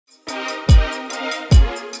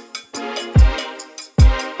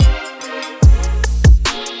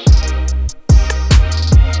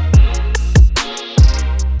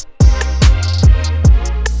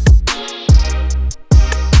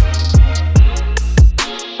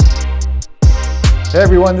Hey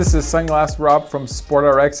everyone, this is Sunglass Rob from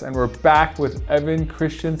SportRx, and we're back with Evan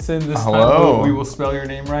Christenson. This time we will spell your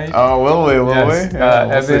name right. Oh, will we? Will we? Yeah,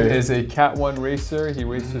 Evan is a Cat 1 racer. He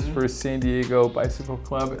races for San Diego Bicycle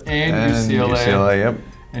Club and UCLA. UCLA, yep.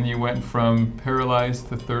 And you went from paralyzed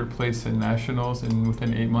to 3rd place in nationals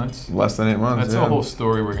within 8 months. Less than 8 months. That's a whole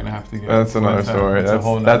story we're gonna have to get. That's another story.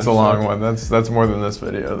 That's a long one. That's more than this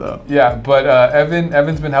video though. Yeah, but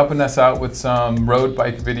Evan's been helping us out with some road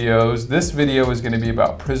bike videos. This video is going to be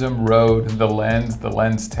about PRIZM Road, the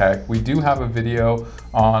lens tech. We do have a video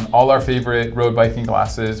on all our favorite road biking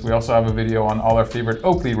glasses. We also have a video on all our favorite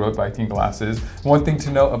Oakley road biking glasses. One thing to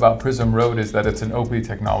note about PRIZM Road is that it's an Oakley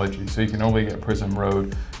technology, so you can only get PRIZM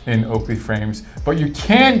Road in Oakley frames, but you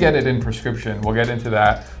can get it in prescription. We'll get into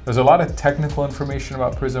that. There's a lot of technical information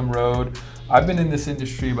about PRIZM Road. I've been in this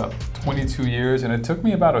industry about 22 years, and it took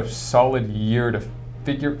me about a solid year to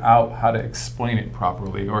figure out how to explain it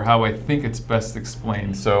properly, or how I think it's best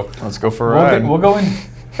explained. So let's go for a ride. We'll go in.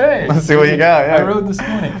 Hey, let's see what you got. Yeah. I rode this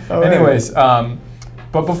morning. Oh, anyways,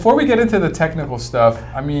 but before we get into the technical stuff,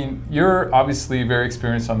 I mean, you're obviously very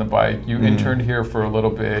experienced on the bike. You interned here for a little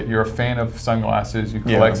bit. You're a fan of sunglasses. You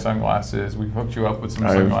collect sunglasses. We've hooked you up with some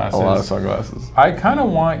sunglasses. A lot of sunglasses. I kind of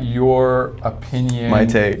want your opinion. My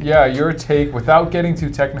take. Yeah, your take without getting too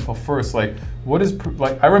technical first. Like, what is,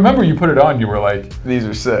 like, I remember you put it on, you were like, these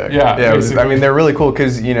are sick. Yeah, I mean, they're really cool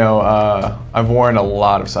because, you know, I've worn a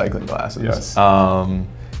lot of cycling glasses. Yes.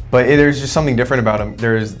 But there's just something different about them.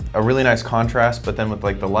 There's a really nice contrast, but then with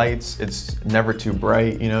like the lights, it's never too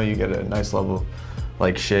bright. You know, you get a nice level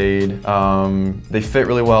like shade. They fit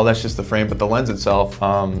really well. That's just the frame, but the lens itself,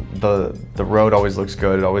 the road always looks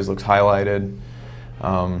good. It always looks highlighted.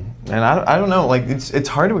 And I don't know, like it's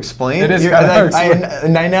hard to explain. It is kind of hard.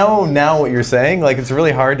 And I know now what you're saying. Like it's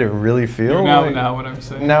really hard to really feel. Now what I'm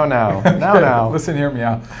saying. Now. Listen, hear me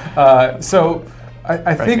out. So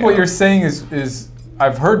I think what you're saying is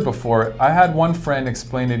I've heard before. I had one friend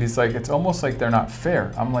explain it. He's like, it's almost like they're not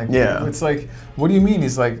fair. I'm like, yeah. It's like, what do you mean?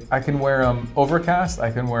 He's like, I can wear them overcast. I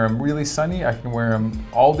can wear them really sunny. I can wear them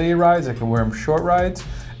all day rides. I can wear them short rides.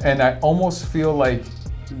 And I almost feel like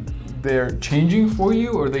they're changing for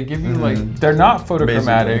you, or they give you like, they're not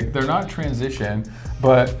photochromatic, basically. They're not transition,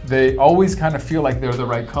 but they always kind of feel like they're the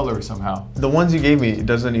right color somehow. The ones you gave me,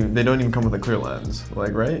 they don't even come with a clear lens,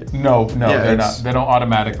 like, right? No, yeah, they're not. They don't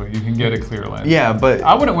automatically. You can get a clear lens. Yeah, but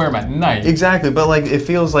I wouldn't wear them at night. Exactly, but like it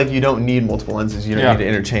feels like you don't need multiple lenses. You don't need to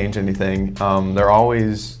interchange anything. They're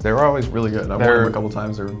always really good. I've worn them a couple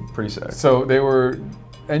times. They're pretty sick. So they were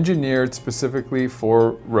engineered specifically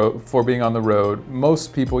for being on the road.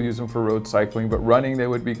 Most people use them for road cycling, but running they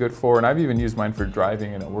would be good for, and I've even used mine for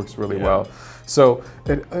driving and it works really well. So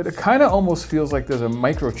it kind of almost feels like there's a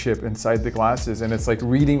microchip inside the glasses, and it's like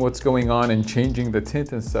reading what's going on and changing the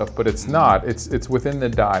tint and stuff, but it's not. It's within the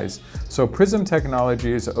dyes. So PRIZM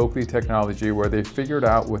technology is an Oakley technology where they figured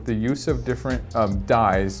out with the use of different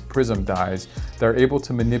dyes, PRIZM dyes, they're able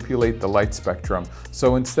to manipulate the light spectrum.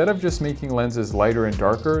 So instead of just making lenses lighter and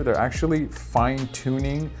darker, they're actually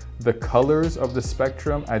fine-tuning the colors of the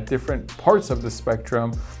spectrum at different parts of the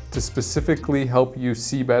spectrum to specifically help you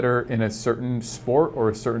see better in a certain sport or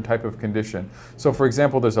a certain type of condition. So for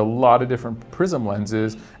example, there's a lot of different PRIZM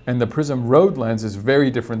lenses, and the PRIZM Road lens is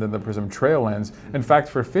very different than the PRIZM Trail lens. In fact,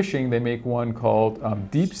 for fishing, they make one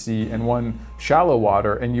called deep sea and one shallow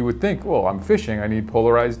water, and you would think, well, I'm fishing, I need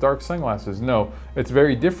polarized dark sunglasses. No, it's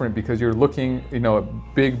very different because you're looking, you know,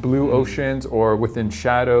 at big blue oceans or within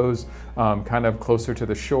shadows, kind of closer to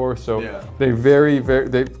the shore. So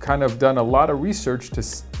they've kind of done a lot of research to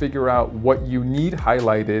figure out what you need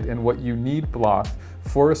highlighted and what you need blocked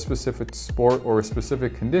for a specific sport or a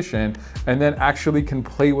specific condition, and then actually can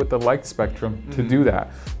play with the light spectrum to do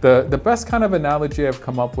that. The best kind of analogy I've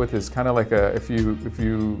come up with is kind of like if you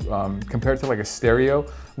compare it to like a stereo.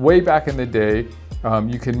 Way back in the day,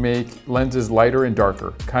 you can make lenses lighter and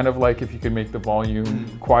darker, kind of like if you can make the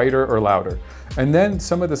volume quieter or louder. And then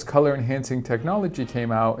some of this color enhancing technology came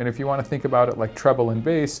out, and if you want to think about it like treble and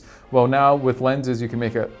bass, well, now with lenses you can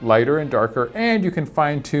make it lighter and darker, and you can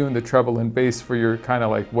fine tune the treble and bass for your kind of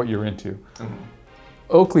like what you're into.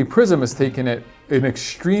 Oakley Prizm has taken it an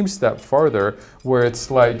extreme step farther, where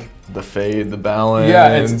it's like the fade, the balance.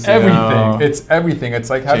 Yeah, it's everything. It's everything. It's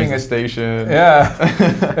like having a station. Yeah,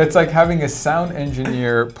 it's like having a sound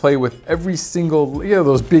engineer play with every single, you know,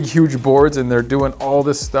 those big huge boards, and they're doing all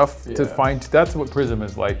this stuff to find. That's what PRIZM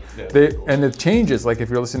is like. And it changes. Like if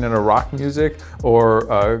you're listening to rock music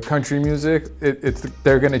or country music,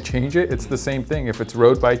 they're going to change it. It's the same thing. If it's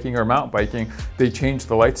road biking or mountain biking, they change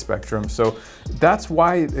the light spectrum. So that's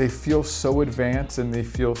why they feel so advanced advanced and they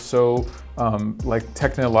feel so like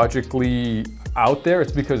technologically out there,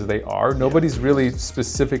 it's because they are. Nobody's really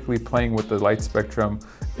specifically playing with the light spectrum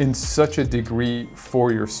in such a degree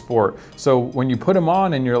for your sport. So when you put them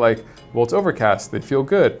on and you're like, well, it's overcast, they feel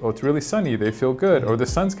good. Oh, it's really sunny, they feel good. Or the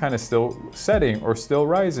sun's kind of still setting or still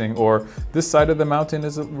rising. Or this side of the mountain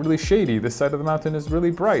is really shady. This side of the mountain is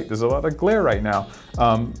really bright. There's a lot of glare right now.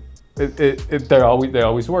 They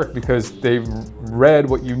always work because they've read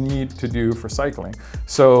what you need to do for cycling.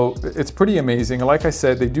 So it's pretty amazing. Like I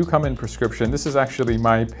said, they do come in prescription. This is actually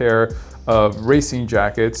my pair of racing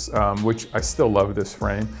jackets, which I still love this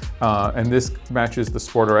frame. And this matches the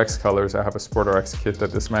SportRx colors. I have a SportRx kit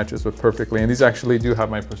that this matches with perfectly. And these actually do have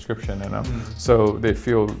my prescription in them. So they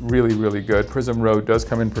feel really, really good. PRIZM Road does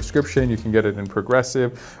come in prescription. You can get it in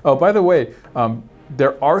progressive. Oh, by the way,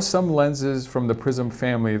 there are some lenses from the PRIZM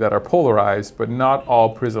family that are polarized, but not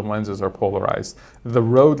all PRIZM lenses are polarized. The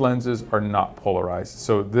Road lenses are not polarized,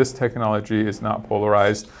 so this technology is not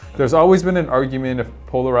polarized. There's always been an argument if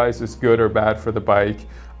polarized is good or bad for the bike.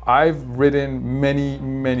 I've ridden many,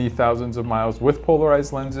 many thousands of miles with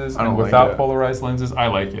polarized lenses, and without polarized lenses, I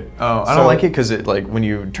like it. Oh, I don't like it because it, like, when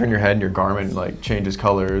you turn your head, your Garmin like changes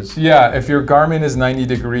colors. Yeah, if your Garmin is 90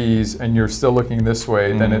 degrees and you're still looking this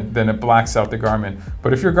way, then it blacks out the Garmin.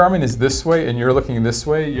 But if your Garmin is this way and you're looking this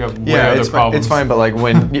way, you have way other problems. It's fine, but like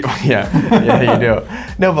when you, you do.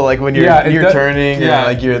 No, but like when you're turning,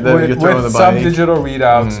 like you're throwing the bike. With some digital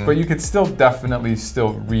readouts, but you could still definitely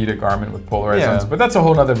read a Garmin with polarized lenses. But that's a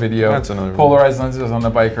whole other video. That's another polarized lenses on the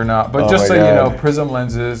bike or not. But just so you know, PRIZM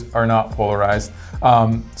lenses are not polarized.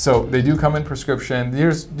 So they do come in prescription.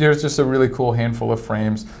 Here's just a really cool handful of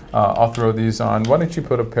frames. I'll throw these on. Why don't you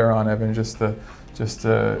put a pair on, Evan, just to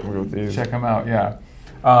check them out? Yeah.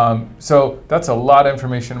 So that's a lot of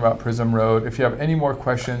information about PRIZM Road. If you have any more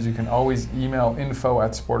questions, you can always email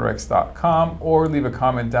info@sportrx.com or leave a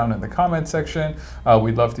comment down in the comment section.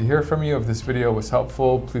 We'd love to hear from you. If this video was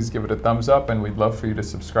helpful, please give it a thumbs up, and we'd love for you to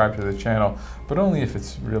subscribe to the channel, but only if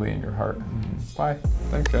it's really in your heart. Bye.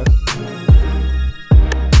 Thanks, guys.